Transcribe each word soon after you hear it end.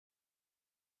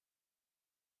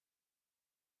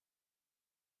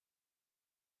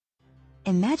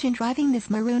Imagine driving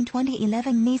this maroon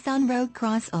 2011 Nissan Rogue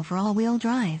crossover all-wheel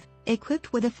drive,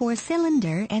 equipped with a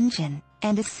 4-cylinder engine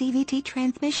and a CVT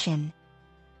transmission.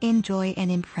 Enjoy an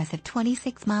impressive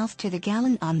 26 miles to the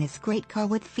gallon on this great car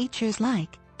with features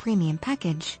like premium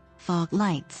package, fog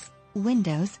lights,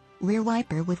 windows, rear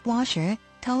wiper with washer,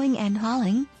 towing and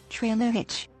hauling, trailer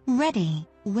hitch, ready,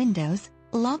 windows,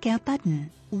 lockout button,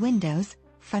 windows,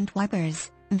 front wipers,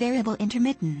 variable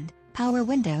intermittent, power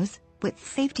windows, with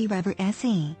safety rubber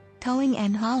SE, towing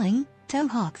and hauling, tow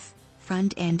hooks,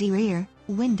 front and rear,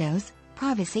 windows,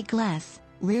 privacy glass,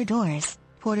 rear doors,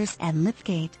 porters and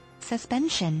liftgate,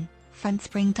 suspension, front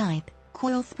spring type,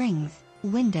 coil springs,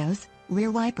 windows,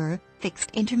 rear wiper,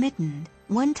 fixed intermittent,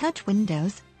 one-touch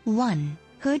windows, one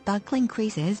hood buckling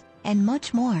creases, and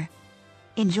much more.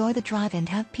 Enjoy the drive and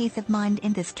have peace of mind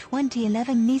in this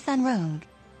 2011 Nissan Rogue.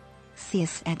 See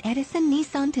us at Edison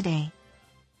Nissan today.